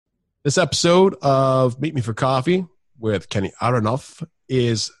This episode of Meet Me for Coffee with Kenny Aronoff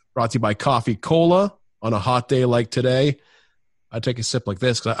is brought to you by Coffee Cola. On a hot day like today, I take a sip like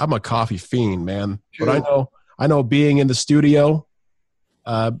this because I'm a coffee fiend, man. But True. I know being in the studio,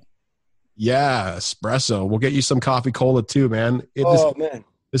 uh, yeah, espresso. We'll get you some Coffee Cola too, man. Oh man.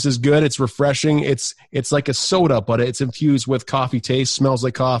 This is good. It's refreshing. It's like a soda, but it's infused with coffee taste. Smells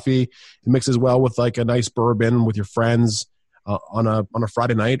like coffee. It mixes well with like a nice bourbon with your friends on a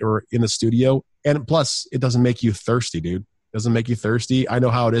Friday night or in the studio. And plus, it doesn't make you thirsty, dude. It doesn't make you thirsty. I know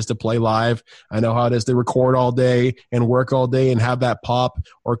how it is to play live. I know how it is to record all day and work all day and have that pop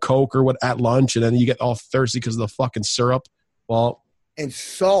or Coke or what at lunch, and then you get all thirsty because of the fucking syrup. Well, And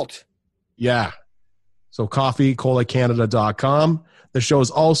salt. yeah. So coffeecolacanada.com. The show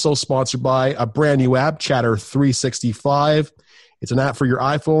is also sponsored by a brand new app, Chatter 365. It's an app for your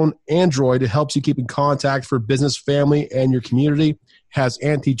iPhone, Android. It helps you keep in contact for business, family, and your community. Has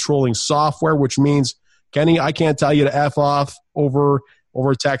anti-trolling software, which means, Kenny, I can't tell you to F off over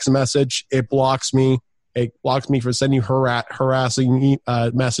a text message. It blocks me. It blocks me for sending harassing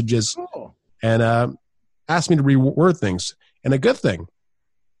messages Oh. and asks me to reword things. And a good thing,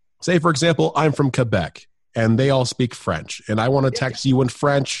 say, for example, I'm from Quebec and they all speak French, and I want to text you in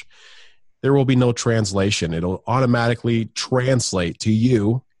French. There will be no translation. It'll automatically translate to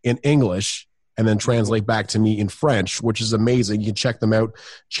you in English and then translate back to me in French, which is amazing. You can check them out,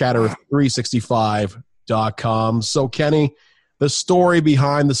 chatter365.com. So, Kenny, the story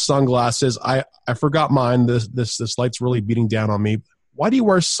behind the sunglasses, I forgot mine. This light's really beating down on me. Why do you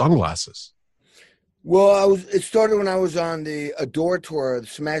wear sunglasses? Well, it started when I was on the Adore Tour, the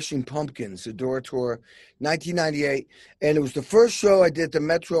Smashing Pumpkins, Adore Tour, 1998. And it was the first show I did at the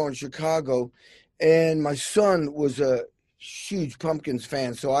Metro in Chicago. And my son was a huge Pumpkins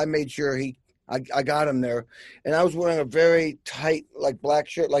fan, so I made sure I got him there. And I was wearing a very tight, like black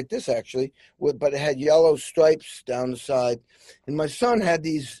shirt, like this actually, but it had yellow stripes down the side. And my son had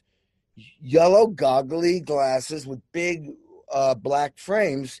these yellow goggly glasses with big black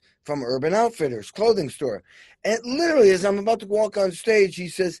frames from Urban Outfitters clothing store. And literally, as I'm about to walk on stage, he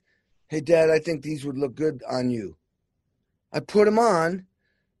says, "Hey, Dad, I think these would look good on you." I put them on.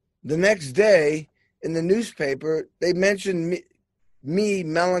 The next day in the newspaper, they mentioned me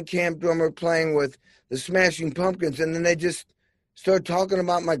Mellencamp drummer, playing with the Smashing Pumpkins, and then they just started talking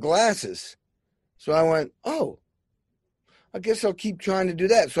about my glasses. So I went, oh, I guess I'll keep trying to do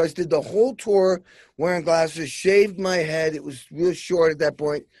that. So I did the whole tour wearing glasses, shaved my head. It was real short at that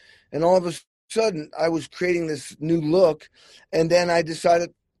point. And all of a sudden, I was creating this new look. And then I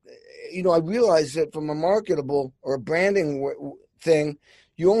decided, I realized that from a marketable or a branding thing,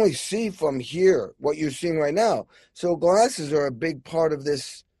 you only see from here what you're seeing right now. So glasses are a big part of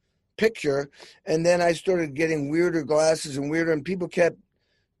this picture. And then I started getting weirder glasses and people kept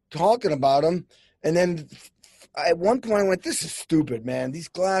talking about them. And then at one point I went, this is stupid, man. These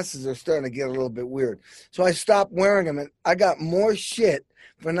glasses are starting to get a little bit weird. So I stopped wearing them, and I got more shit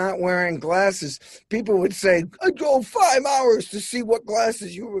for not wearing glasses. People would say, I drove 5 hours to see what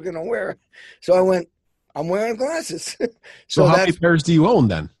glasses you were going to wear. So I went, I'm wearing glasses. So how many pairs do you own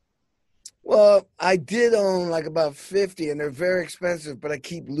then? Well, I did own like about 50, and they're very expensive, but I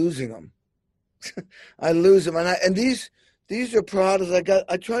keep losing them. I lose them. And these are Pradas.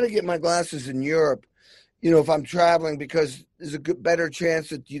 I try to get my glasses in Europe, if I'm traveling, because there's a better chance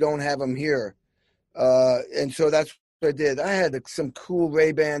that you don't have them here. And so that's what I did. I had some cool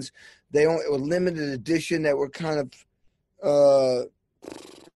Ray-Bans. They were limited edition that were kind of,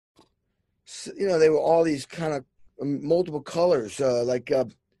 they were all these kind of multiple colors, like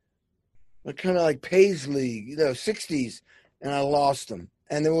kind of like paisley, 60s, and I lost them.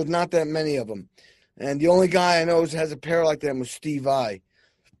 And there was not that many of them. And the only guy I know who has a pair like them was Steve Vai.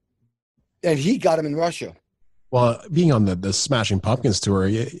 And he got them in Russia. Well, being on the Smashing Pumpkins tour,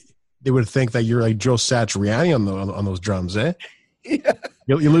 they would think that you're like Joe Satriani on those drums, eh? Yeah.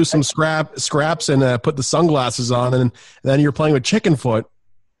 You lose some scraps and put the sunglasses on, and then you're playing with Chickenfoot.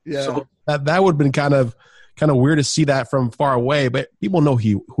 Yeah. So that would have been kind of weird to see that from far away, but people know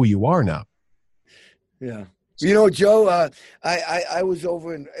who you are now. Yeah. Joe, I was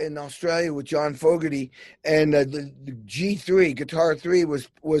over in Australia with John Fogerty, and the G3, Guitar 3, was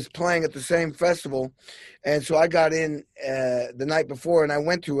playing at the same festival. And so I got in the night before, and I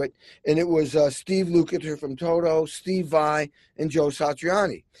went to it, and it was Steve Lukather from Toto, Steve Vai, and Joe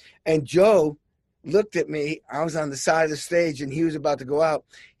Satriani. And Joe looked at me. I was on the side of the stage, and he was about to go out.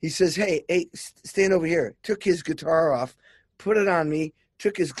 He says, hey, stand over here. Took his guitar off, put it on me,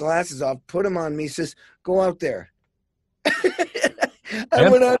 took his glasses off, put them on me, says, go out there. I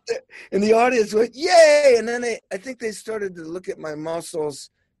went out there, and the audience went, yay! And then I think they started to look at my muscles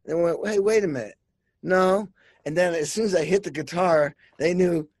They went, hey, wait a minute. No. And then as soon as I hit the guitar, they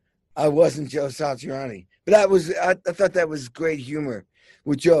knew I wasn't Joe Satriani. But I thought that was great humor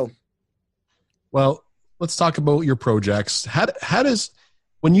with Joe. Well, let's talk about your projects. How does,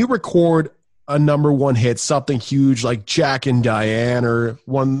 when you record a number one hit, something huge like Jack and Diane, or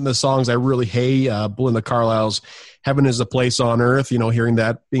one of the songs I really hate, Belinda Carlisle's Heaven is a Place on Earth, hearing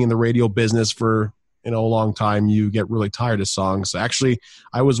that, being in the radio business for, a long time, you get really tired of songs. Actually,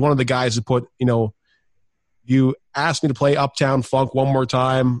 I was one of the guys who put, you asked me to play Uptown Funk one more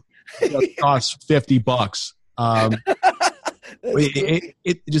time. It costs $50.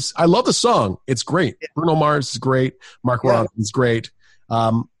 It just, I love the song. It's great. Yeah. Bruno Mars is great. Mark Ronson is great.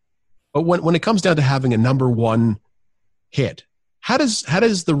 But when it comes down to having a number one hit, how does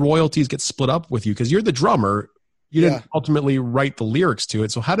the royalties get split up with you? Because you're the drummer. You didn't ultimately write the lyrics to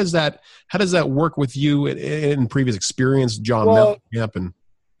it. So how does that work with you in previous experience, John Mellencamp?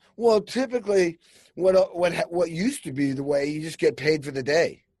 Well, typically what used to be the way, you just get paid for the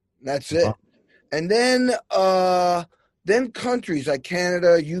day. That's it. And then countries like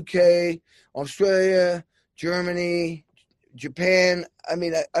Canada, UK, Australia, Germany, Japan, I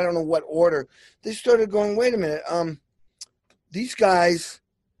mean, I don't know what order, they started going, wait a minute, these guys,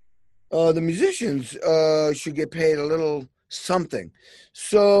 the musicians should get paid a little something.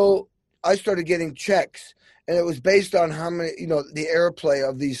 So I started getting checks, and it was based on how many, the airplay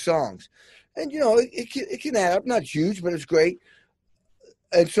of these songs. And, it can add up, not huge, but it's great.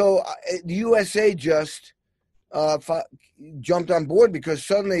 And so the USA just jumped on board, because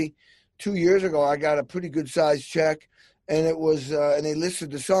suddenly 2 years ago, I got a pretty good sized check, and it was, and they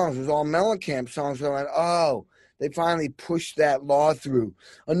listed the songs. It was all Mellencamp songs. So I went, oh, they finally pushed that law through.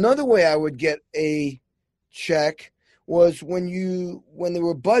 Another way I would get a check was when there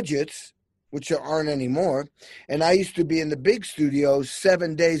were budgets, which there aren't anymore. And I used to be in the big studios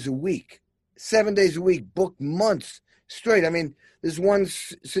 7 days a week, booked months straight. I mean, there's one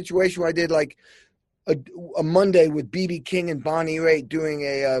situation where I did like a Monday with B.B. King and Bonnie Raitt doing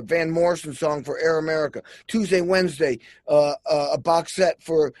a Van Morrison song for Air America. Tuesday, Wednesday, a box set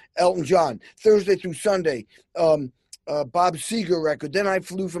for Elton John. Thursday through Sunday, Bob Seger record. Then I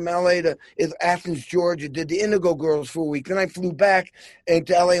flew from L.A. to Athens, Georgia, did the Indigo Girls for a week. Then I flew back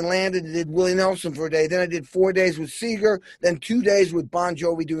to L.A. and landed and did Willie Nelson for a day. Then I did 4 days with Seger, then 2 days with Bon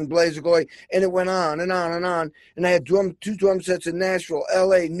Jovi doing Blaze of Glory, and it went on and on and on. And I had two drum sets in Nashville,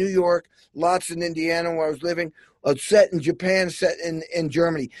 L.A., New York, lots in Indiana where I was living, a set in Japan, set in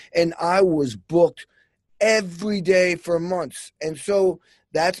Germany. And I was booked every day for months. And so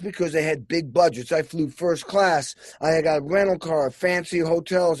that's because they had big budgets. I flew first class. I got a rental car, fancy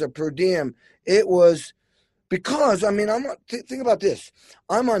hotels, a per diem. It was because, I mean, think about this.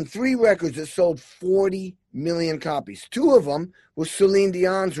 I'm on 3 records that sold 40 million copies. 2 of them was Celine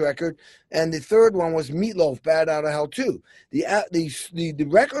Dion's record, and the third one was Meatloaf, Bad Out of Hell 2. The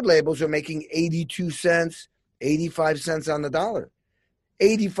record labels are making 82 cents, 85 cents on the dollar.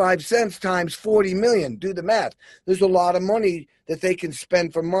 85 cents times 40 million. Do the math. There's a lot of money that they can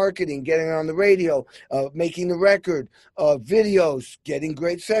spend for marketing, getting on the radio, making the record, videos, getting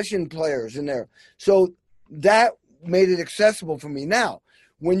great session players in there. So that made it accessible for me. Now,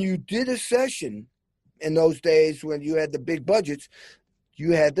 when you did a session in those days when you had the big budgets,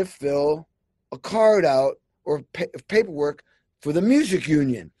 you had to fill a card out or paperwork for the music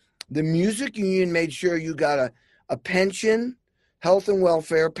union. The music union made sure you got a pension, health and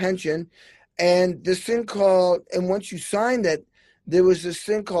welfare pension, and this thing called, and once you signed that, there was this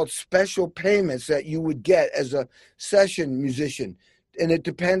thing called special payments that you would get as a session musician. And it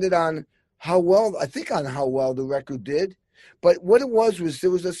depended on how well the record did. But what it was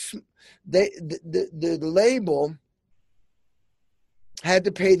there was the label had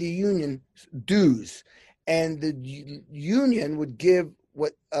to pay the union dues, and the union would give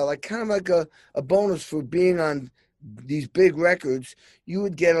what like kind of like a bonus for being on these big records. You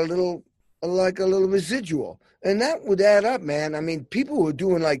would get a little residual, and that would add up, man. I mean, people were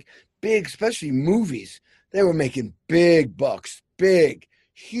doing like big, especially movies. They were making big bucks,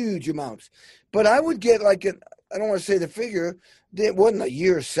 huge amounts. But I would get like I don't want to say the figure, it wasn't a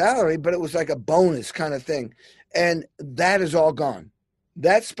year's salary, but it was like a bonus kind of thing. And that is all gone.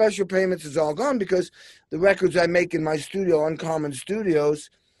 That special payments is all gone because the records I make in my studio, Uncommon Studios,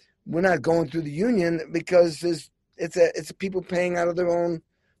 we're not going through the union because it's people paying out of their own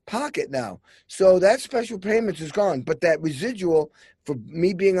pocket now. So that special payments is gone. But that residual for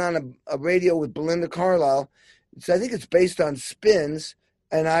me being on a radio with Belinda Carlisle, I think it's based on spins,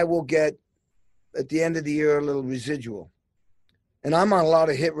 and I will get at the end of the year a little residual. And I'm on a lot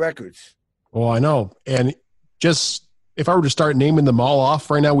of hit records. Oh, I know. And just if I were to start naming them all off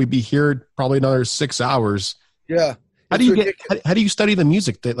right now, we'd be here probably another 6 hours. Yeah, How do it's you get? ridiculous. How do you study the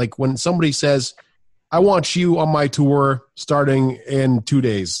music? That like when somebody says, "I want you on my tour starting in 2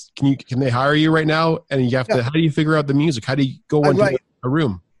 days," can they hire you right now? And you have Yeah, to. How do you figure out the music? How do you go I into write. a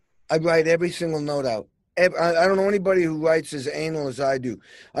room? I write every single note out. I don't know anybody who writes as anal as I do.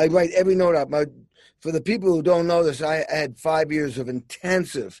 I write every note out. For the people who don't know this, I had 5 years of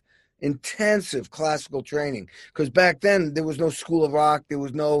intensive classical training. Because back then there was no School of Rock, there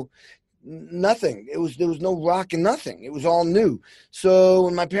was no nothing. There was no rock and nothing. It was all new. So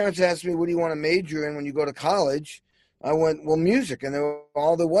when my parents asked me, "What do you want to major in when you go to college?" I went, "Well, music," and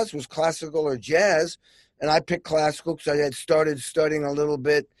all there was classical or jazz. And I picked classical because I had started studying a little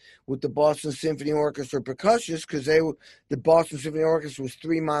bit with the Boston Symphony Orchestra percussionists because the Boston Symphony Orchestra was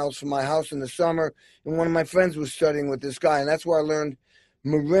 3 miles from my house in the summer, and one of my friends was studying with this guy, and that's where I learned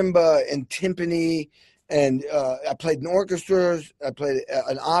marimba and timpani. And I played in orchestras. I played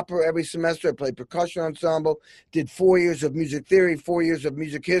an opera every semester. I played percussion ensemble. Did 4 years of music theory, 4 years of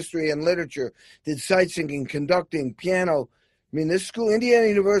music history and literature. Did sight singing, conducting, piano. I mean, this school, Indiana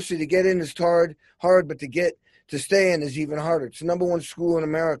University, to get in is hard, but to stay in is even harder. It's the #1 school in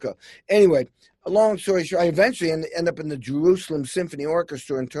America. Anyway, a long story short, I eventually end up in the Jerusalem Symphony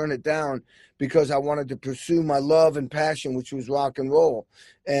Orchestra and turn it down because I wanted to pursue my love and passion, which was rock and roll.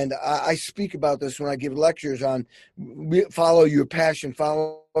 And I speak about this when I give lectures on follow your passion,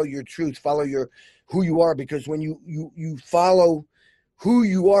 follow your truth, follow who you are, because when you follow who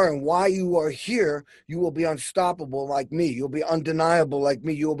you are and why you are here, you will be unstoppable like me. You'll be undeniable like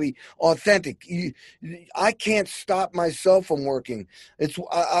me. You'll be authentic. I can't stop myself from working.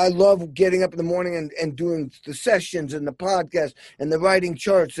 I love getting up in the morning and doing the sessions and the podcast and the writing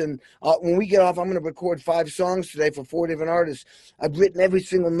charts. And when we get off, I'm going to record 5 songs today for 4 different artists. I've written every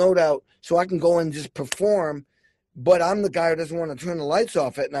single note out so I can go and just perform. But I'm the guy who doesn't want to turn the lights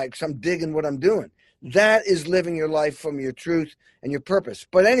off at night because I'm digging what I'm doing. That is living your life from your truth and your purpose.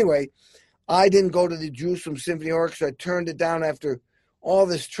 But anyway, I didn't go to the Jerusalem Symphony Orchestra. I turned it down after all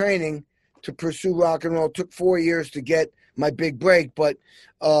this training to pursue rock and roll. It took 4 years to get my big break. But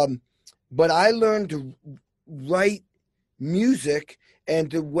I learned to write music, and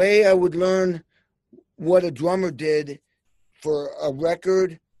the way I would learn what a drummer did for a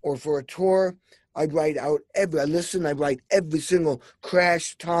record or for a tour, I'd write out I write every single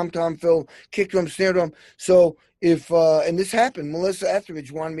crash, tom-tom fill, kick drum, snare drum. So if, and this happened, Melissa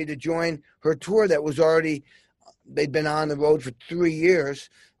Etheridge wanted me to join her tour that was already, they'd been on the road for 3 years.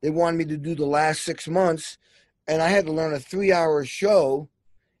 They wanted me to do the last 6 months, and I had to learn a 3-hour show,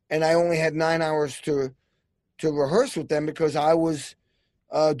 and I only had 9 hours to rehearse with them because I was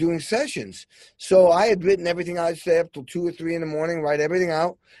doing sessions. So I had written everything. I'd stay up till 2 or 3 in the morning, write everything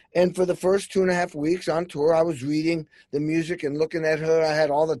out. And for the first 2.5 weeks on tour, I was reading the music and looking at her. I had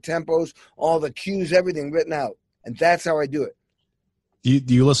all the tempos, all the cues, everything written out. And that's how I do it.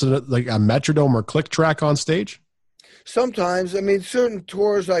 Do you listen to like a metronome or click track on stage? Sometimes, I mean, certain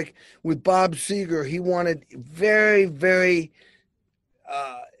tours, like with Bob Seger, he wanted very, very,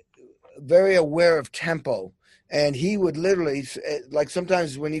 very aware of tempo. And he would literally, like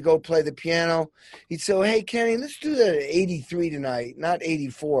sometimes when you go play the piano, he'd say, "Oh, hey, Kenny, let's do that at 83 tonight, not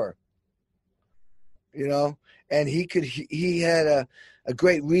 84." You know? And he had a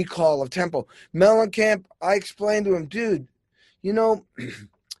great recall of tempo. Mellencamp, I explained to him, "Dude, you know,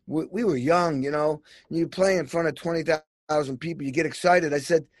 we were young, you know, you play in front of 20,000 people, you get excited." I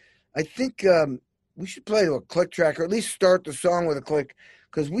said, "I think we should play to a click track, or at least start the song with a click,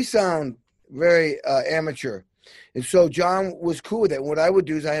 because we sound very amateur." And so John was cool with it. What I would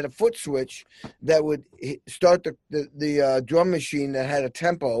do is I had a foot switch that would start the drum machine that had a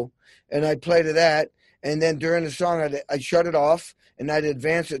tempo, and I'd play to that. And then during the song, I'd shut it off, and I'd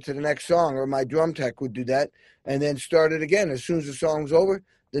advance it to the next song, or my drum tech would do that, and then start it again. As soon as the song was over,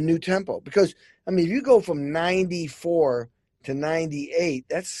 the new tempo. Because, I mean, if you go from 94 to 98,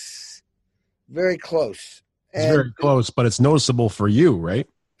 that's very close. It's very close, but it's noticeable for you, right?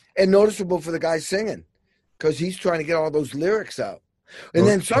 And noticeable for the guy singing, because he's trying to get all those lyrics out. And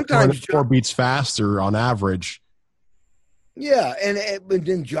then sometimes 4 beats faster on average. Yeah, and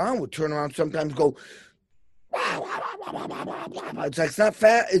then John would turn around sometimes, go, it's like, it's not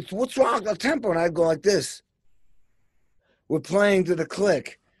fast. It's, "What's wrong with the tempo?" And I'd go like this. We're playing to the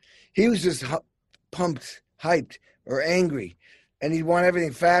click. He was just pumped, hyped, or angry, and he'd want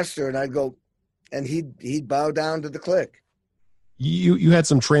everything faster. And I'd go, and he'd bow down to the click. You had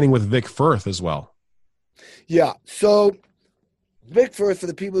some training with Vic Firth as well. Yeah. So Vic Firth, for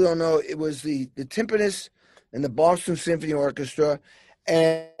the people who don't know, it was the timpanist in the Boston Symphony Orchestra.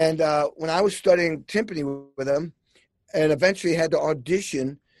 And when I was studying timpani with him, and eventually had to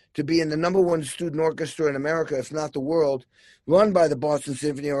audition to be in the #1 student orchestra in America, if not the world, run by the Boston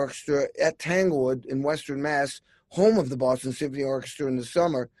Symphony Orchestra at Tanglewood in Western Mass, home of the Boston Symphony Orchestra in the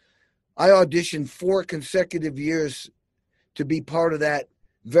summer. I auditioned 4 consecutive years to be part of that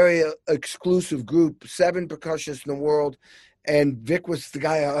very exclusive group, 7 percussionists in the world, and Vic was the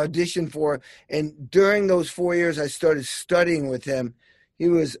guy I auditioned for. And during those 4 years, I started studying with him. He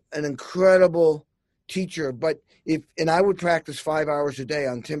was an incredible teacher, and I would practice 5 hours a day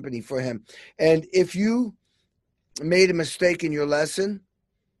on timpani for him. And if you made a mistake in your lesson,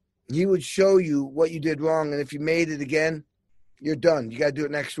 he would show you what you did wrong. And if you made it again, you're done. You got to do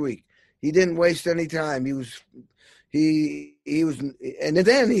it next week. He didn't waste any time. He was, and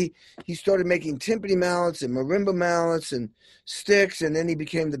then he started making timpani mallets and marimba mallets and sticks, and then he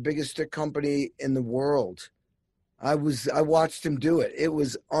became the biggest stick company in the world. I watched him do it. It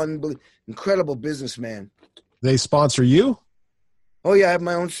was incredible businessman. They sponsor you? Oh yeah, I have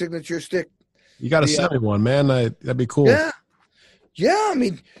my own signature stick. You got to send me one, man. That'd be cool. Yeah. I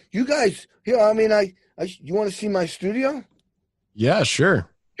mean, you guys here. I mean, you want to see my studio? Yeah, sure.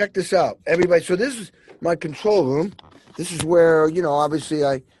 Check this out, everybody. So this is my control room. This is where, obviously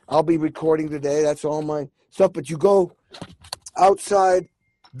I'll be recording today. That's all my stuff. But you go outside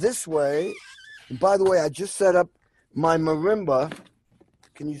this way. And by the way, I just set up my marimba.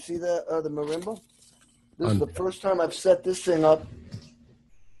 Can you see the marimba? This is the first time I've set this thing up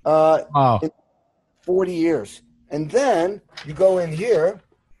in 40 years. And then you go in here,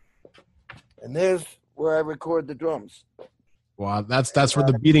 and there's where I record the drums. Wow, that's where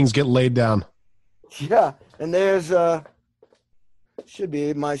the beatings get laid down. Yeah, and there's should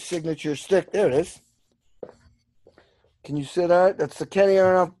be my signature stick. There it is. Can you see that? That's the Kenny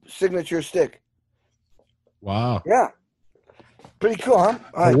Aronoff signature stick. Wow. Yeah. Pretty cool, huh?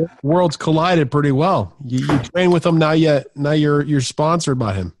 All right. Worlds collided pretty well. You train with him now. You're sponsored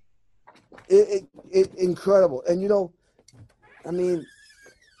by him. It incredible, and I mean,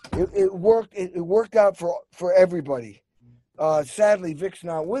 it worked. It worked out for everybody. Sadly, Vic's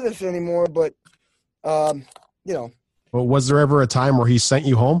not with us anymore, but Well, was there ever a time where he sent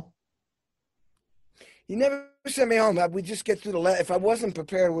you home? He never sent me home. We just get through if I wasn't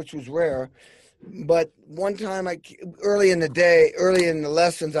prepared, which was rare. But one time, early in the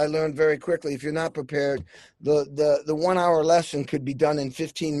lessons, I learned very quickly, if you're not prepared, the 1 hour lesson could be done in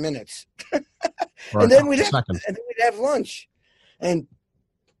 15 minutes. and then we'd have lunch and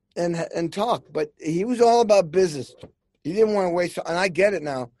talk. But he was all about business. He didn't want to waste, and I get it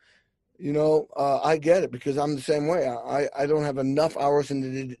now. I get it because I'm the same way. I don't have enough hours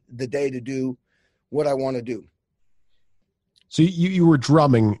in the day to do what I want to do. So you were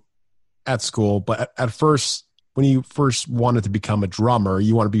drumming at school, but at first, when you first wanted to become a drummer,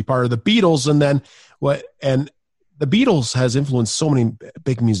 you want to be part of the Beatles, and then and the Beatles has influenced so many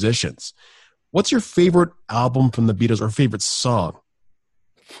big musicians. What's your favorite album from the Beatles or favorite song?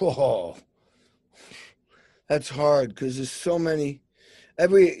 Oh, that's hard because there's so many.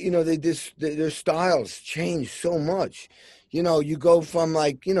 Their styles change so much. You go from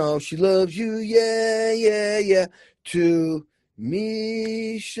she loves you, yeah, yeah, yeah, to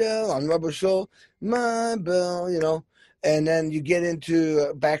Michelle on Rubber Soul, my bell, and then you get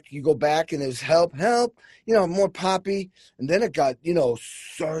into you go back and there's help, more poppy. And then it got,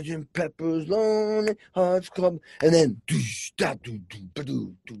 Sergeant Pepper's Lonely Hearts Club. And then, God,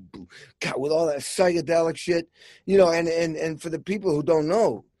 with all that psychedelic shit, and for the people who don't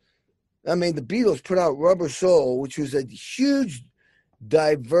know, I mean, the Beatles put out Rubber Soul, which was a huge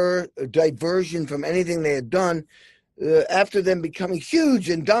diversion from anything they had done after them becoming huge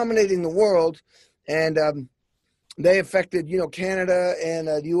and dominating the world. And they affected, Canada and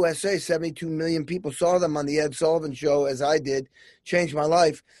the USA. 72 million people saw them on the Ed Sullivan Show, as I did, changed my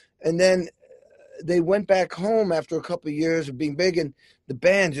life. And then they went back home after a couple of years of being big, and the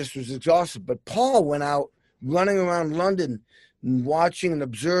band just was exhausted. But Paul went out running around London, watching and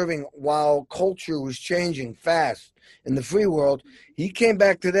observing while culture was changing fast in the free world. He came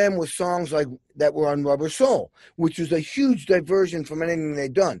back to them with songs like that were on Rubber Soul, which was a huge diversion from anything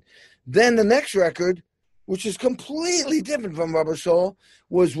they'd done. Then the next record, which is completely different from Rubber Soul,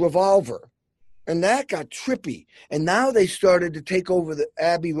 was Revolver. And that got trippy. And now they started to take over the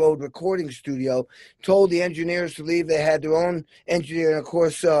Abbey Road recording studio, told the engineers to leave. They had their own engineer. And, of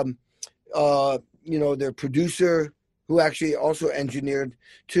course, their producer, who actually also engineered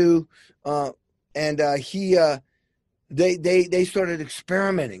too. They started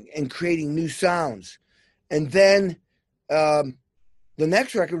experimenting and creating new sounds. And then the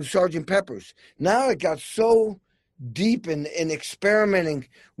next record was Sgt. Pepper's. Now it got so deep in experimenting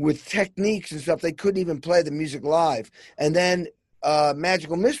with techniques and stuff. They couldn't even play the music live. And then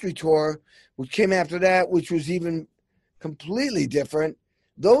Magical Mystery Tour, which came after that, which was even completely different.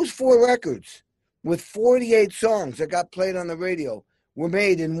 Those 4 records with 48 songs that got played on the radio were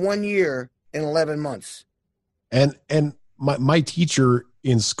made in 1 year and 11 months. And my teacher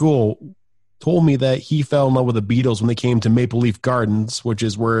in school told me that he fell in love with the Beatles when they came to Maple Leaf Gardens, which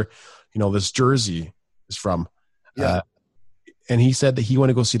is where, this jersey is from. Yeah. And he said that he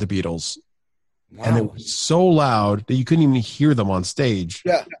wanted to go see the Beatles. Wow. And it was so loud that you couldn't even hear them on stage.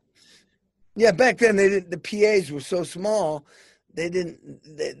 Yeah. Yeah, back then the PAs were so small, there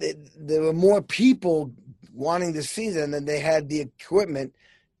were more people wanting to see them than they had the equipment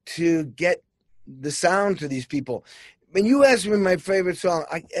to get the sound to these people. When you ask me my favorite song,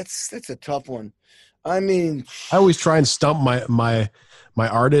 that's a tough one. I mean, I always try and stump my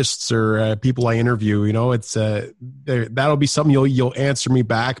artists or people I interview. It's that'll be something you'll answer me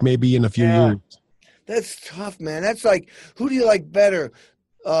back maybe in a few years. That's tough, man. That's like, who do you like better?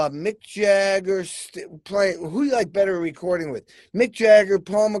 Mick Jagger playing. Who do you like better recording with? Mick Jagger,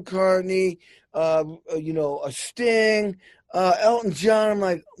 Paul McCartney, a Sting, Elton John. I'm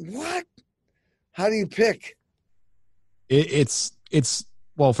like, what? How do you pick? It's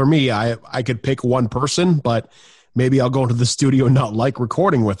well, for me, I could pick one person, but maybe I'll go into the studio and not like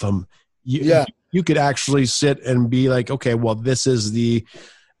recording with them. You could actually sit and be like, okay, well, this is the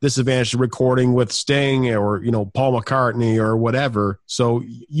disadvantage of recording with Sting or Paul McCartney or whatever. So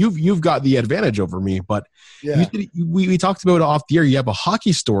you've got the advantage over me. But we talked about off the air. You have a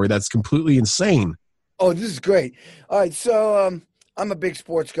hockey story that's completely insane. Oh, this is great. All right, so I'm a big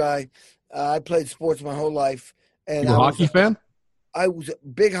sports guy. I played sports my whole life. And You're a hockey fan? I was a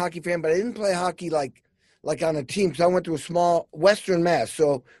big hockey fan, but I didn't play hockey like on a team because I went to a small Western Mass.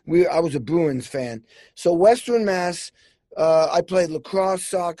 So I was a Bruins fan. So Western Mass, I played lacrosse,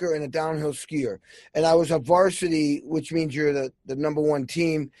 soccer, and a downhill skier. And I was a varsity, which means you're the number 1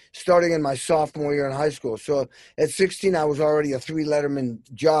 team, starting in my sophomore year in high school. So at 16, I was already a 3-letterman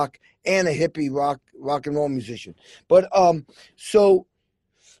jock and a hippie rock and roll musician. But I'm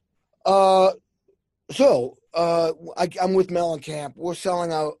with Mellencamp. We're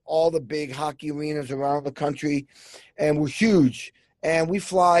selling out all the big hockey arenas around the country, and we're huge. And we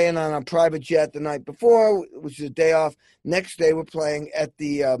fly in on a private jet the night before, which is a day off. Next day, we're playing at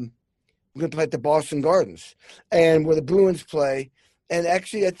we're going to play at the Boston Gardens, and where the Bruins play. And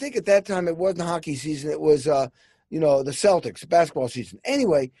actually, I think at that time it wasn't hockey season; it was the Celtics basketball season.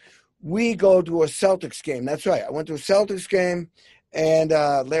 Anyway, we go to a Celtics game. That's right. I went to a Celtics game, and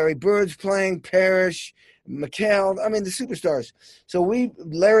Larry Bird's playing, Parrish, McHale, the superstars. So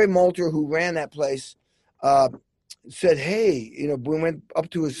Larry Moulter, who ran that place, said, hey, we went up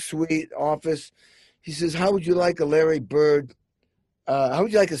to his suite office. He says, how would you like a Larry Bird? How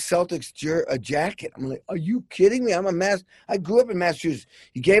would you like a Celtics jacket? I'm like, are you kidding me? I grew up in Massachusetts.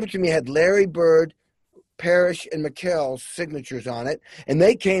 He gave it to me, had Larry Bird, Parrish, and McHale's signatures on it. And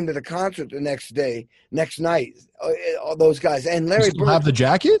they came to the concert the next night, all those guys. And Larry you still Bird have the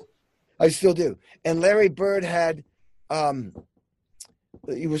jacket? I still do. And Larry Bird had,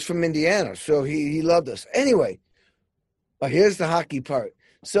 he was from Indiana, so he loved us. Anyway, here's the hockey part.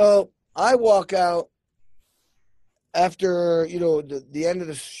 So I walk out after, the end of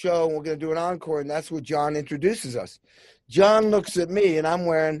the show, and we're going to do an encore, and that's where John introduces us. John looks at me, and I'm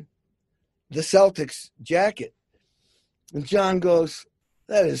wearing the Celtics jacket. And John goes,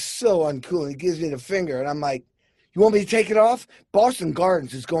 that is so uncool. And he gives me the finger, and I'm like, you want me to take it off? Boston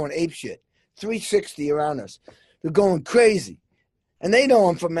Gardens is going apeshit. 360 around us. They're going crazy. And they know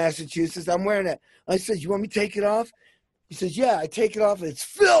I'm from Massachusetts. I'm wearing it. I said, you want me to take it off? He says, yeah, I take it off. And it's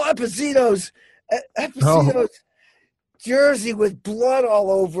Phil Esposito's jersey with blood all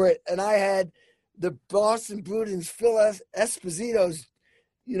over it. And I had the Boston Bruins Phil Esposito's,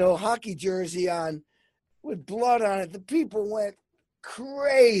 hockey jersey on with blood on it. The people went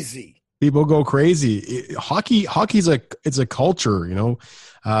crazy. People go crazy. Hockey's it's a culture,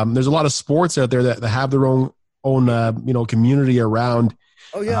 there's a lot of sports out there that have their own community around.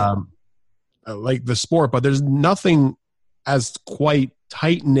 Oh yeah. Like the sport, but there's nothing as quite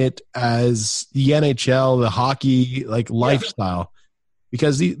tight knit as the NHL, the hockey lifestyle,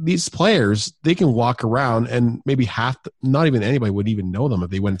 because these players, they can walk around and maybe not even anybody would even know them if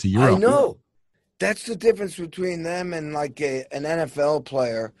they went to Europe. I know. That's the difference between them and like an NFL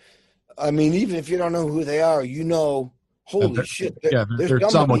player. Even if you don't know who they are, holy shit. They're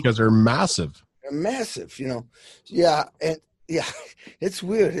someone because they're massive. They're massive, Yeah, and yeah, it's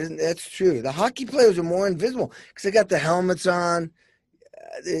weird, isn't it? That's true. The hockey players are more invisible because they got the helmets on.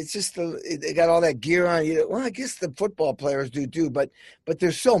 it's just they got all that gear on. Well, I guess the football players do too, but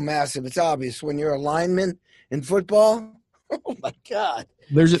they're so massive. It's obvious when you're a lineman in football. Oh my God.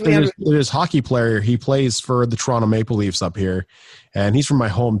 There's a hockey player. He plays for the Toronto Maple Leafs up here, and he's from my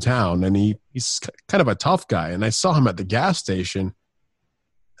hometown. And he's kind of a tough guy. And I saw him at the gas station,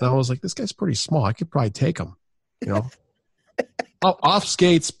 and I was like, this guy's pretty small. I could probably take him. You know, off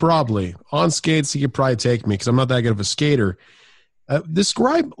skates probably. On skates, he could probably take me because I'm not that good of a skater.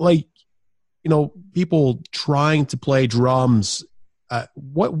 Describe people trying to play drums.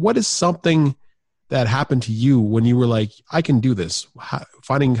 What is something that happened to you when you were like, I can do this?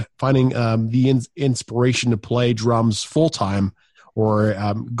 Finding the inspiration to play drums full time, or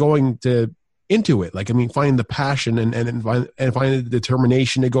going into it. Finding the passion and finding the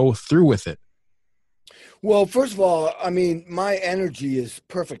determination to go through with it. Well, first of all, my energy is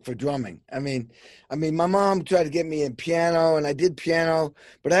perfect for drumming. My mom tried to get me in piano, and I did piano,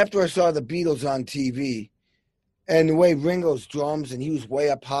 but after I saw the Beatles on TV and the way Ringo's drums, and he was way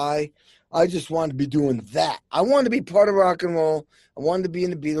up high, I just wanted to be doing that. I wanted to be part of rock and roll. I wanted to be in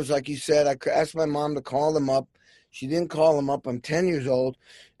the Beatles, like you said. I asked my mom to call them up. She didn't call them up. I'm 10 years old,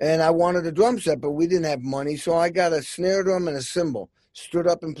 and I wanted a drum set, but we didn't have money, so I got a snare drum and a cymbal, stood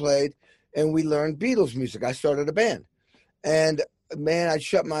up and played, and we learned Beatles music. I started a band, and man, I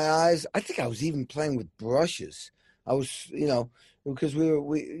shut my eyes. I think I was even playing with brushes. I was, because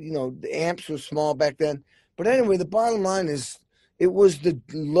the amps were small back then. But anyway, the bottom line is, it was the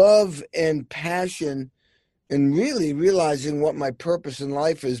love and passion and really realizing what my purpose in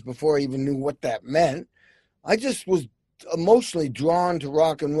life is before I even knew what that meant. I just was emotionally drawn to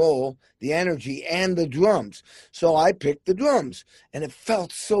rock and roll, the energy and the drums. So I picked the drums, and it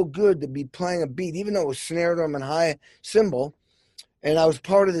felt so good to be playing a beat, even though it was snare drum and high cymbal. And I was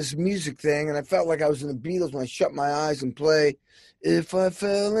part of this music thing, and I felt like I was in the Beatles when I shut my eyes and play, if I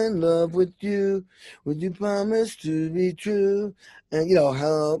fell in love with you, would you promise to be true? And,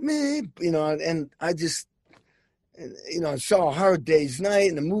 help me, and I just, I saw A Hard Day's Night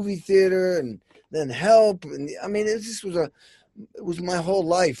in the movie theater, and then Help. And it was my whole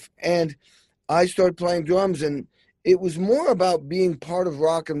life. And I started playing drums, and it was more about being part of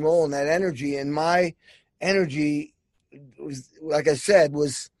rock and roll and that energy. And my energy was, like I said,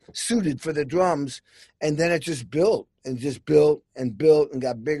 was suited for the drums. And then it just built and built and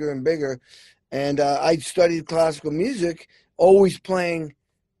got bigger and bigger. And I studied classical music, always playing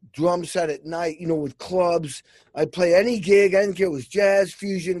drum set at night, with clubs. I'd play any gig. I didn't care if it was jazz,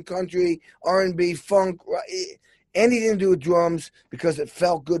 fusion, country, R&B, funk, anything to do with drums, because it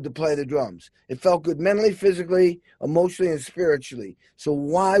felt good to play the drums. It felt good mentally, physically, emotionally, and spiritually. So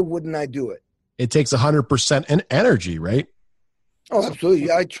why wouldn't I do it? It takes 100% energy, right? Oh, absolutely.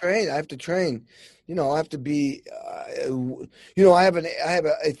 Yeah, I train. I have to train. I have to be, I have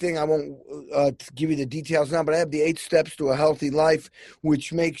a thing. I won't give you the details now, but I have the 8 steps to a healthy life,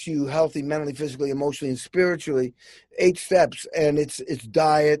 which makes you healthy mentally, physically, emotionally, and spiritually. 8 steps, and it's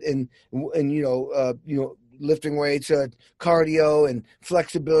diet and lifting weights, cardio, and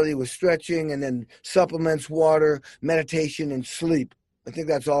flexibility with stretching, and then supplements, water, meditation, and sleep. I think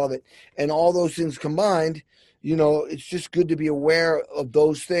that's all of it. And all those things combined, it's just good to be aware of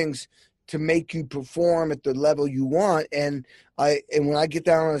those things to make you perform at the level you want. And when I get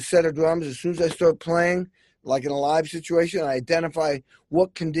down on a set of drums, as soon as I start playing, like in a live situation, I identify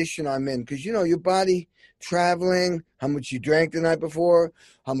what condition I'm in. Because, your body traveling, how much you drank the night before,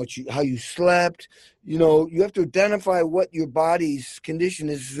 how you slept, you have to identify what your body's condition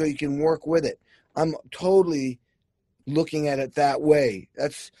is so you can work with it. I'm totally looking at it that way.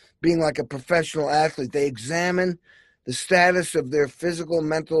 That's being like a professional athlete. They examine the status of their physical,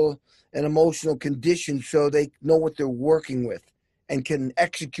 mental, and emotional condition so they know what they're working with and can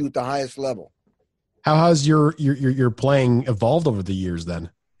execute the highest level. How has your playing evolved over the years then?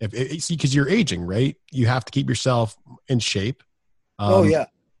 Because you're aging, right? You have to keep yourself in shape. Oh, yeah.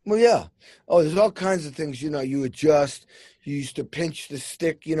 Well, yeah. Oh, there's all kinds of things, you adjust. You used to pinch the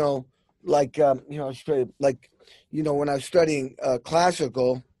stick, like, when I was studying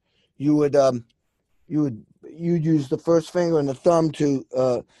classical, you'd use the first finger and the thumb to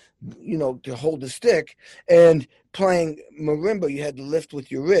hold the stick. And playing marimba, you had to lift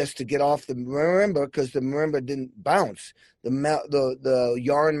with your wrist to get off the marimba because the marimba didn't bounce. The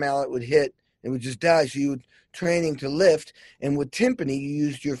yarn mallet would hit, it would just die. So you would training to lift. And with timpani, you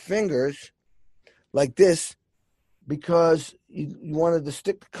used your fingers like this because you wanted the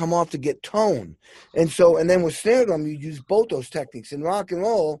stick to come off to get tone. And then with snare drum, you use both those techniques. In rock and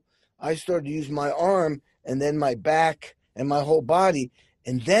roll, I started to use my arm and then my back and my whole body.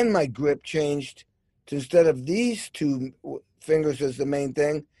 And then my grip changed to, instead of these 2 fingers as the main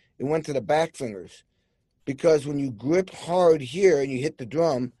thing. It went to the back fingers because when you grip hard here and you hit the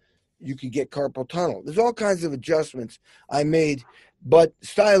drum, you could get carpal tunnel. There's all kinds of adjustments I made, but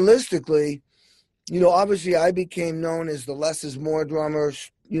stylistically, obviously I became known as the less is more drummer,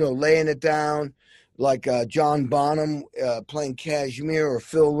 laying it down like John Bonham playing Kashmir, or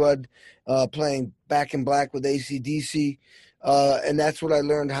Phil Rudd playing Back in Black with AC/DC. And that's what I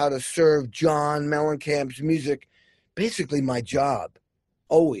learned, how to serve John Mellencamp's music. Basically my job,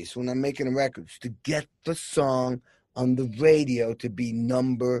 always when I'm making a record, is to get the song on the radio to be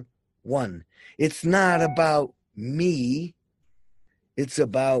number one. It's not about me. It's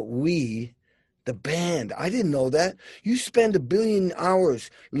about we, the band. I didn't know that. You spend 1 billion hours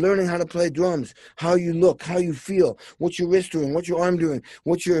learning how to play drums, how you look, how you feel, what's your wrist doing, what's your arm doing,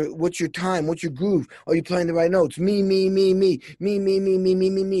 what's your time, what's your groove, are you playing the right notes? Me,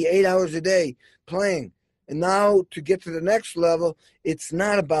 8 hours a day playing. And now to get to the next level, it's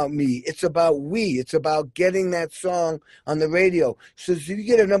not about me. It's about we. It's about getting that song on the radio. So if you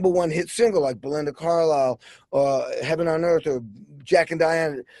get a number one hit single like Belinda Carlisle or Heaven on Earth or Jack and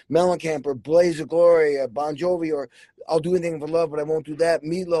Diane Mellencamp or Blaze of Glory or Bon Jovi or I'll Do Anything for Love, but I Won't Do That,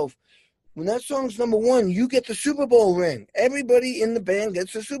 Meatloaf. When that song's number one, you get the Super Bowl ring. Everybody in the band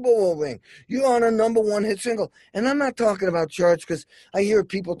gets the Super Bowl ring. You're on a number one hit single. And I'm not talking about charts because I hear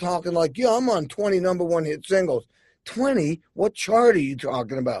people talking like, yeah, I'm on 20 number one hit singles. 20? What chart are you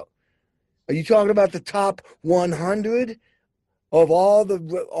talking about? Are you talking about the top 100 of all the,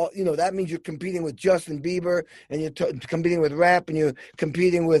 that means you're competing with Justin Bieber and you're competing with rap and you're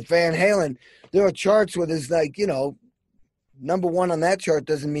competing with Van Halen. There are charts where there's like, number one on that chart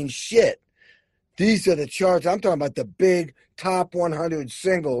doesn't mean shit. These are the charts. I'm talking about the big top 100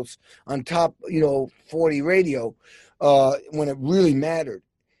 singles on top, 40 radio when it really mattered.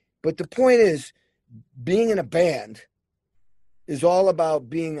 But the point is, being in a band is all about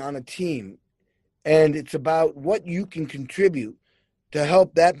being on a team. And it's about what you can contribute to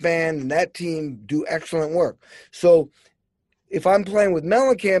help that band and that team do excellent work. So if I'm playing with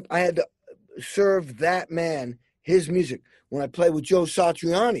Mellencamp, I had to serve that man his music. When I play with Joe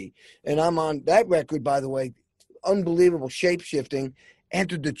Satriani, and I'm on that record, by the way, unbelievable shape-shifting,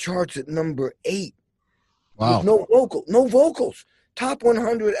 entered the charts at number 8. Wow. With no vocals. Top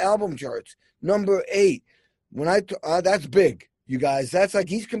 100 album charts, number 8. When that's big, you guys. That's like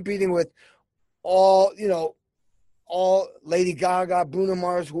he's competing with all Lady Gaga, Bruno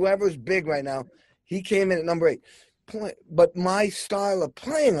Mars, whoever's big right now. He came in at number 8. But my style of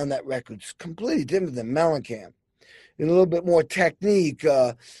playing on that record is completely different than Mellencamp. A little bit more technique.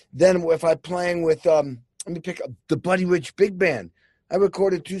 Then if I'm playing with, let me pick up the Buddy Rich Big Band. I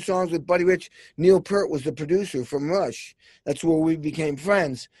recorded 2 songs with Buddy Rich. Neil Peart was the producer from Rush. That's where we became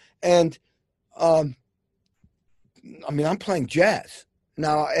friends. And, I'm playing jazz.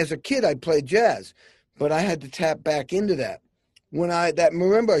 Now, as a kid, I played jazz, but I had to tap back into that. That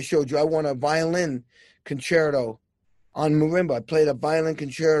marimba I showed you, I won a violin concerto on marimba. I played a violin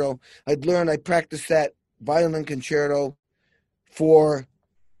concerto. I practiced that violin concerto for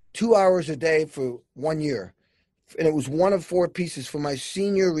 2 hours a day for 1 year. And it was one of 4 pieces for my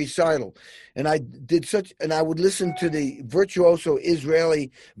senior recital. And I would listen to the virtuoso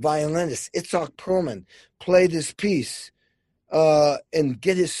Israeli violinist, Itzhak Perlman, play this piece and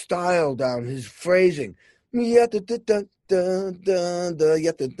get his style down, his phrasing.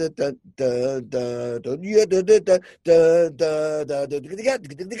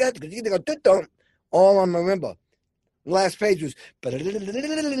 All on marimba. The last page was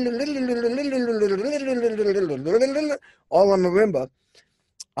all on marimba.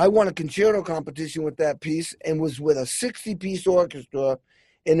 I won a concerto competition with that piece and was with a 60-piece orchestra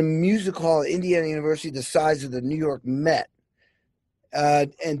in a music hall at Indiana University the size of the New York Met.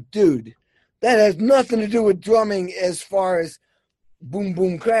 And dude, that has nothing to do with drumming as far as boom,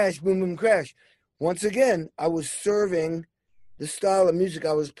 boom, crash, boom, boom, crash. Once again, I was serving the style of music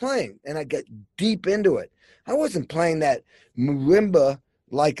I was playing, and I got deep into it. I wasn't playing that marimba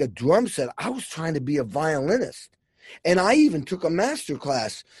like a drum set. I was trying to be a violinist. And I even took a master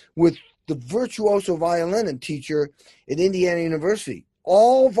class with the virtuoso violin teacher at Indiana University.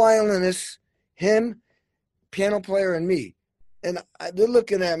 All violinists, him, piano player, and me. And they're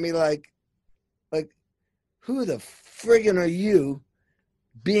looking at me like, who the friggin' are you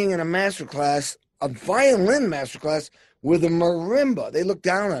being in a master class, a violin master class, with a marimba? They looked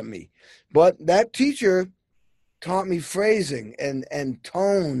down at me. But that teacher taught me phrasing and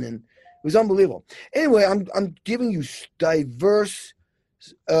tone, and it was unbelievable. Anyway, I'm giving you diverse.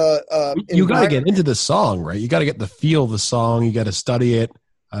 You got to get into the song, right? You got to get the feel of the song. You got to study it,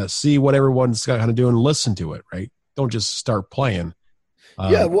 see what everyone's kind of doing, listen to it, right? don't just start playing.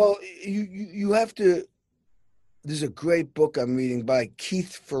 Yeah, well, you have to. There's a great book I'm reading by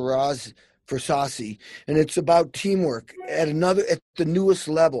Keith Forsasi, and it's about teamwork at the newest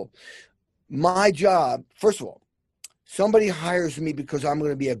level. My job, first of all, somebody hires me because I'm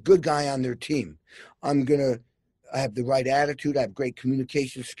going to be a good guy on their team. I have the right attitude. I have great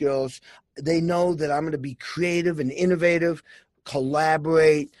communication skills. They know that I'm going to be creative and innovative,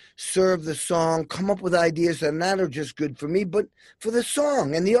 collaborate, serve the song, come up with ideas that not are just good for me, but for the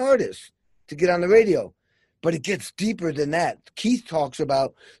song and the artist to get on the radio. But it gets deeper than that. Keith talks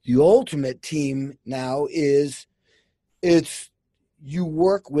about the ultimate team now it's you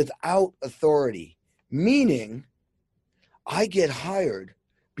work without authority, meaning I get hired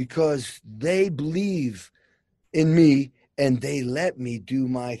because they believe in me and they let me do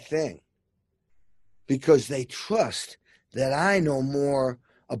my thing because they trust that I know more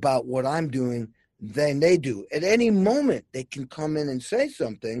about what I'm doing than they do. At any moment, they can come in and say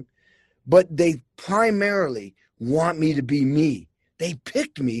something, but they primarily want me to be me. They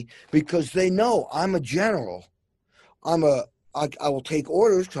picked me because they know I'm a general. I will take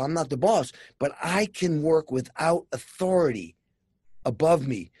orders because I'm not the boss, but I can work without authority above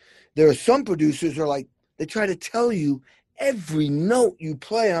me. There are some producers who are like, they try to tell you every note you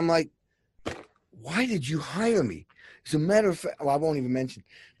play. And I'm like, why did you hire me? As a matter of fact, well, I won't even mention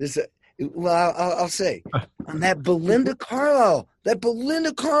this. Well, I'll say on that Belinda Carlisle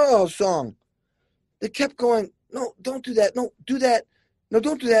song, they kept going, no, don't do that. No, do that. No,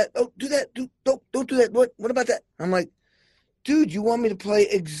 don't do that. Oh, do that. Don't do that. What about that? I'm like, dude, you want me to play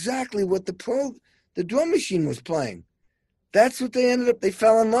exactly what the drum machine was playing. That's what they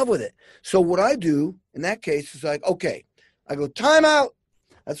fell in love with it. So what I do in that case is like, okay, I go time out.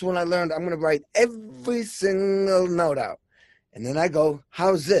 That's when I learned I'm going to write every single note out. And then I go,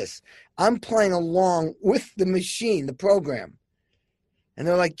 how's this? I'm playing along with the machine, the program. And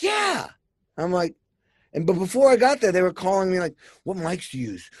they're like, yeah. I'm like, but before I got there, they were calling me like, what mics do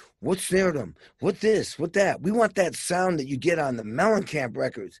you use? What snare drum? What this? What that? We want that sound that you get on the Mellencamp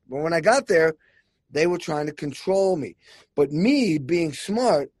records. But when I got there, they were trying to control me. But me being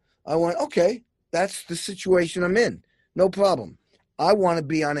smart, I went, okay, that's the situation I'm in. No problem. I want to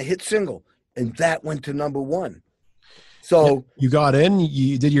be on a hit single. And that went to number one. So you got in,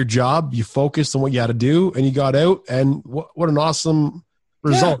 you did your job, you focused on what you had to do, and you got out. And what an awesome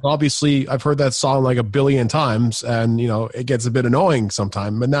result. Yeah. Obviously, I've heard that song like a billion times, and it gets a bit annoying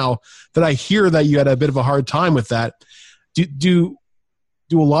sometimes. But now that I hear that you had a bit of a hard time with that, do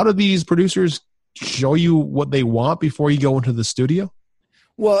a lot of these producers show you what they want before you go into the studio?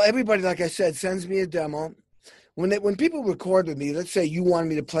 Well, everybody, like I said, sends me a demo. When people record with me, let's say you wanted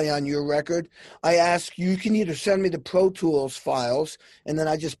me to play on your record, I ask you can either send me the Pro Tools files, and then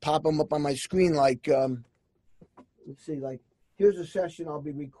I just pop them up on my screen like, let's see, like, here's a session I'll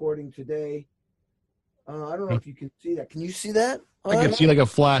be recording today. I don't know if you can see that. Can you see that? I can see like a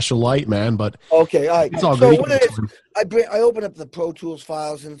flash of light, man, but okay, all right. It's all so good. What it is, I open up the Pro Tools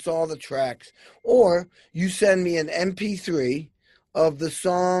files, and it's all the tracks. Or you send me an MP3 of the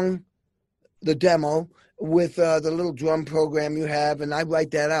song, the demo, with the little drum program you have, and I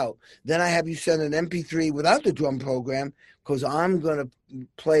write that out. Then I have you send an MP3 without the drum program, because I'm going to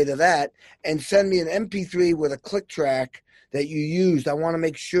play to that, and send me an MP3 with a click track that you used. I want to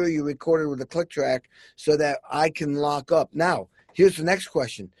make sure you recorded with a click track so that I can lock up. Now, here's the next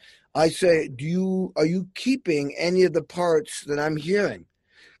question. I say, are you keeping any of the parts that I'm hearing?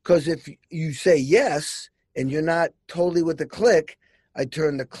 Because if you say yes, and you're not totally with the click, I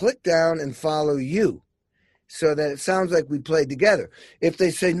turn the click down and follow you, so that it sounds like we played together. If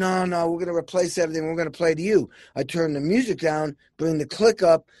they say, no, we're going to replace everything, we're going to play to you, I turn the music down, bring the click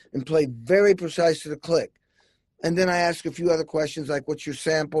up, and play very precise to the click. And then I ask a few other questions like, what's your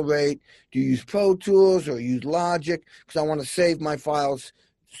sample rate? Do you use Pro Tools or use Logic? Because I want to save my files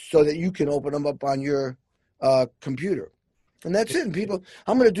so that you can open them up on your computer. And that's it. And people,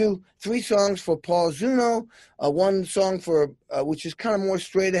 I'm going to do 3 songs for Paul Zuno, 1 song for, which is kind of more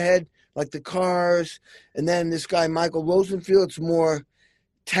straight ahead, like the Cars. And then this guy, Michael Rosenfield, it's more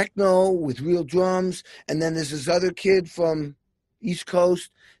techno with real drums. And then there's this other kid from East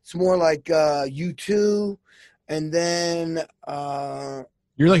Coast. It's more like U2. And then...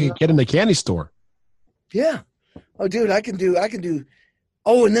 you're like a kid in the candy store. Yeah. Oh, dude, I can do...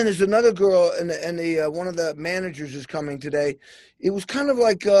 Oh, and then there's another girl, and the one of the managers is coming today. It was kind of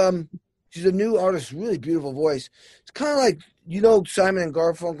like... she's a new artist, really beautiful voice. It's kind of like, Simon and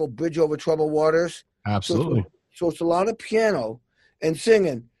Garfunkel, Bridge Over Troubled Waters? Absolutely. So it's a lot of piano and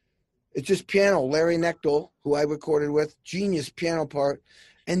singing. It's just piano. Larry Knechtel, who I recorded with, genius piano part.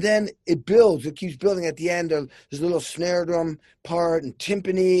 And then it builds. It keeps building. At the end, there's a little snare drum part and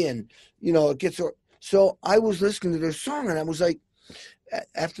timpani, and it gets. So I was listening to their song, and I was like,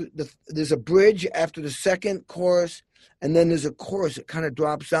 there's a bridge after the second chorus, and then there's a chorus that kind of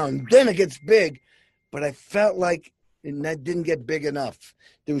drops down. Then it gets big, but I felt like that didn't get big enough.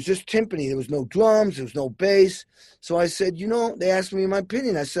 There was just timpani. There was no drums. There was no bass. So I said, they asked me my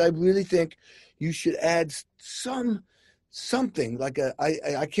opinion. I said, I really think you should add something like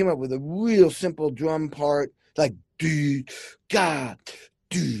I came up with a real simple drum part, like do ga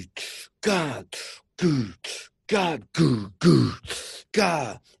do ga goo ga goo goo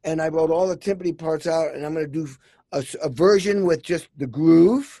ga, and I wrote all the timpani parts out, and I'm going to do a version with just the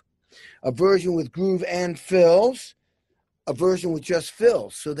groove, a version with groove and fills, a version with just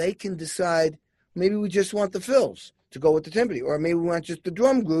fills, so they can decide maybe we just want the fills to go with the timpani, or maybe we want just the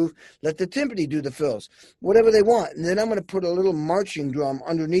drum groove, let the timpani do the fills, whatever they want. And then I'm going to put a little marching drum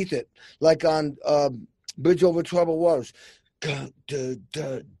underneath it, like on Bridge Over Troubled Waters. Ga, da,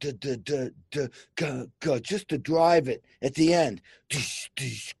 da, da, da, da, da, ga, ga, just to drive it at the end. Dish,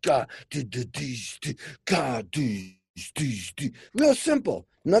 dish, ga, da, da, dish, dish, ga, dish, dish, dish. Real simple.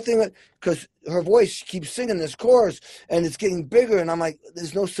 Nothing, because her voice keeps singing this chorus, and it's getting bigger, and I'm like,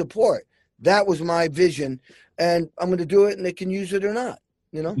 there's no support. That was my vision, and I'm going to do it, and they can use it or not.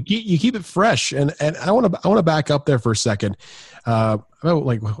 You keep it fresh, and I want to back up there for a second. About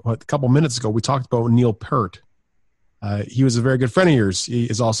a couple minutes ago, we talked about Neil Peart. He was a very good friend of yours. He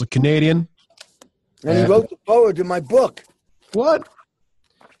is also Canadian, and he wrote the foreword to my book. What?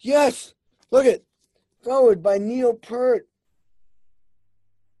 Yes, look it, foreword by Neil Peart.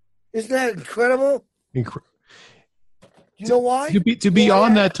 Isn't that incredible? You know why? To be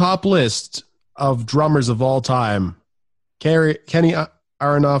on that top list of drummers of all time, Kenny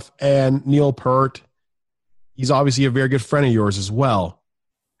Aronoff and Neil Peart, he's obviously a very good friend of yours as well.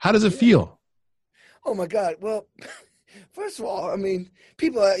 How does it feel? Oh, my God. Well, first of all, I mean,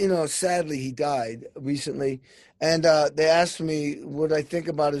 people, sadly, he died recently, and they asked me what I think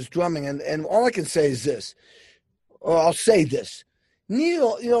about his drumming, and all I can say is this, or I'll say this.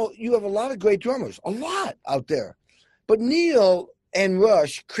 Neil, you have a lot of great drummers, a lot out there. But Neil and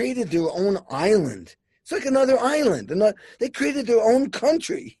Rush created their own island. It's like another island. And they created their own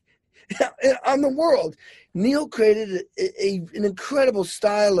country on the world. Neil created an incredible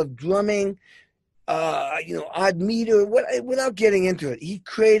style of drumming, odd meter, without getting into it. He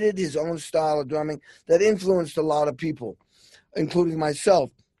created his own style of drumming that influenced a lot of people, including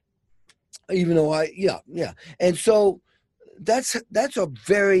myself, even though And so that's a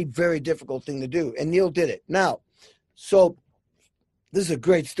very, very difficult thing to do. And Neil did it. Now, so this is a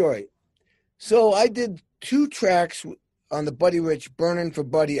great story. So I did 2 tracks on the Buddy Rich Burnin' for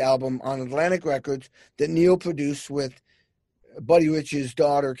Buddy album on Atlantic Records that Neil produced with Buddy Rich's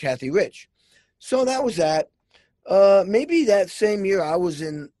daughter, Kathy Rich. So that was that. Maybe that same year I was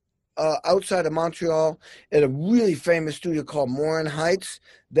in outside of Montreal at a really famous studio called Morin Heights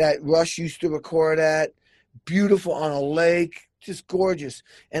that Rush used to record at. Beautiful on a lake, just gorgeous.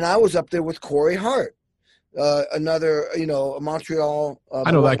 And I was up there with Corey Hart, another, Montreal.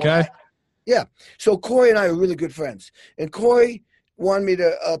 I know that guy. Yeah. So Corey and I are really good friends. And Corey wanted me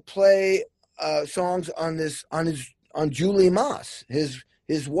to play songs on Julie Moss,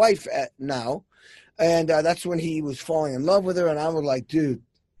 his wife now. And that's when he was falling in love with her. And I was like, dude,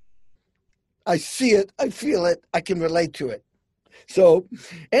 I see it. I feel it. I can relate to it. So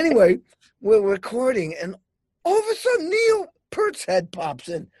anyway, we're recording, and all of a sudden Neil Peart's head pops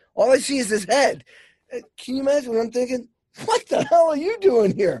in. All I see is his head. Can you imagine what I'm thinking? What the hell are you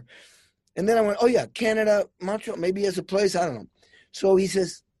doing here? And then I went, oh, yeah, Canada, Montreal, maybe he has a place. I don't know. So he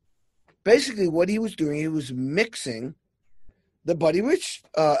says, basically what he was doing, he was mixing the Buddy Rich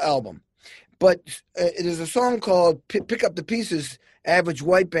album. But there's a song called Pick Up the Pieces, Average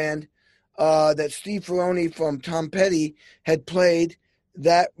White Band, that Steve Ferroni from Tom Petty had played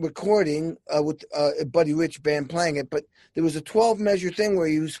that recording with a Buddy Rich band playing it. But there was a 12-measure thing where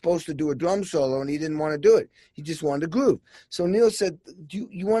he was supposed to do a drum solo, and he didn't want to do it. He just wanted to groove. So Neil said, do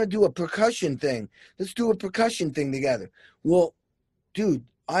you want to do a percussion thing? Let's do a percussion thing together. Well, dude,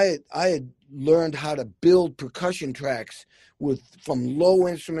 I had learned how to build percussion tracks from low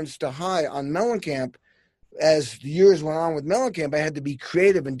instruments to high on Mellencamp. As the years went on with Mellencamp, I had to be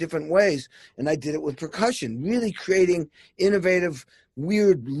creative in different ways, and I did it with percussion, really creating innovative,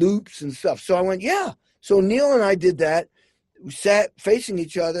 weird loops and stuff. So I went, yeah. So Neil and I did that. We sat facing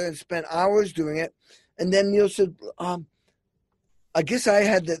each other and spent hours doing it. And then Neil said, I guess I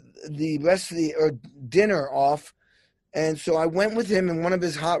had the rest of the dinner off, And so I went with him in one of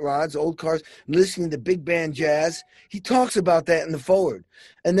his hot rods, old cars, listening to big band jazz. He talks about that in the forward.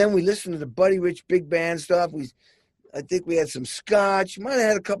 And then we listened to the Buddy Rich big band stuff. I think we had some scotch. Might have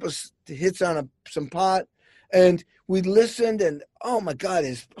had a couple of hits on some pot. And we listened, and oh my God,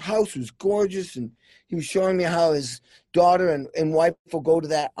 his house was gorgeous. And he was showing me how his daughter and wife will go to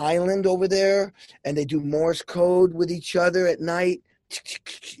that island over there, and they do Morse code with each other at night.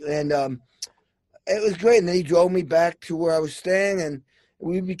 And it was great. And then he drove me back to where I was staying, and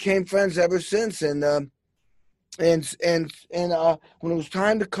we became friends ever since. And when it was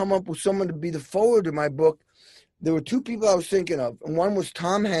time to come up with someone to be the forward of my book, there were two people I was thinking of. And one was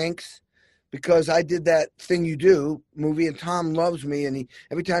Tom Hanks, because I did That Thing You Do movie, and Tom loves me. And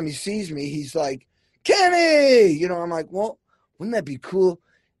every time he sees me, he's like, Kenny! You know, I'm like, well, wouldn't that be cool?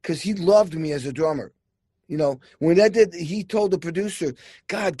 Because he loved me as a drummer. You know, when he told the producer,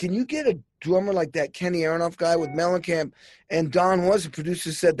 God, can you get a drummer like that Kenny Aronoff guy with Mellencamp? And Don was, the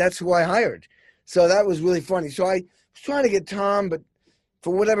producer said, that's who I hired. So that was really funny. So I was trying to get Tom, but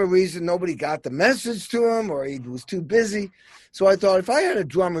for whatever reason, nobody got the message to him, or he was too busy. So I thought, if I had a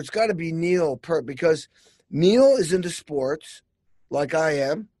drummer, it's got to be Neil Peart, because Neil is into sports like I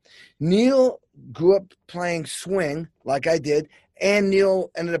am. Neil grew up playing swing like I did, and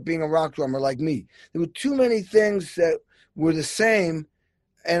Neil ended up being a rock drummer like me. There were too many things that were the same,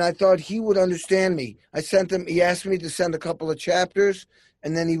 and I thought he would understand me. He asked me to send a couple of chapters,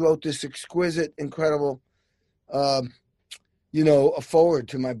 and then he wrote this exquisite, incredible, a forward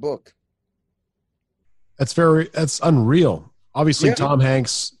to my book. That's unreal. Obviously, Yeah. Tom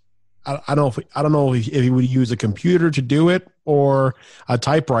Hanks, I don't know if he would use a computer to do it or a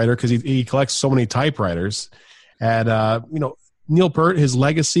typewriter, because he collects so many typewriters. And Neil Peart, his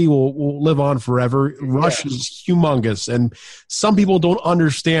legacy will live on forever. Rush is humongous, and some people don't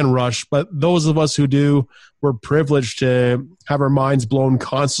understand Rush, but those of us who do, we're privileged to have our minds blown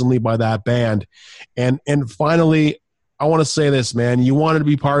constantly by that band. And finally, I want to say this, man. You wanted to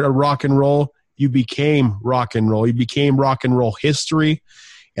be part of rock and roll. You became rock and roll. You became rock and roll history.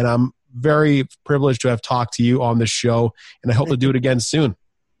 And I'm very privileged to have talked to you on this show, and I hope to do it again soon.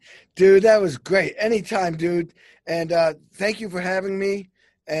 Dude, that was great. Anytime, dude. And thank you for having me.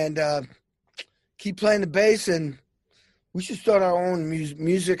 And keep playing the bass. And we should start our own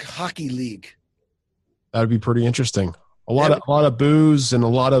music hockey league. That would be pretty interesting. A lot of booze and a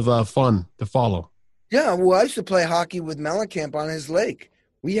lot of fun to follow. Yeah, well, I used to play hockey with Mellencamp on his lake.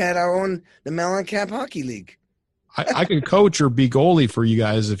 We had the Mellencamp Hockey League. I could coach or be goalie for you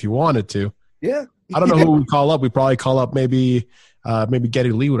guys if you wanted to. Yeah. I don't know who we call up. We probably call up maybe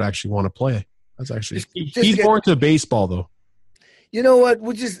Geddy Lee would actually want to play. That's actually he's more into baseball though. You know what?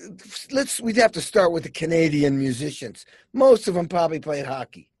 We'd have to start with the Canadian musicians. Most of them probably played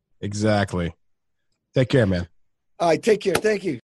hockey. Exactly. Take care, man. All right, take care. Thank you.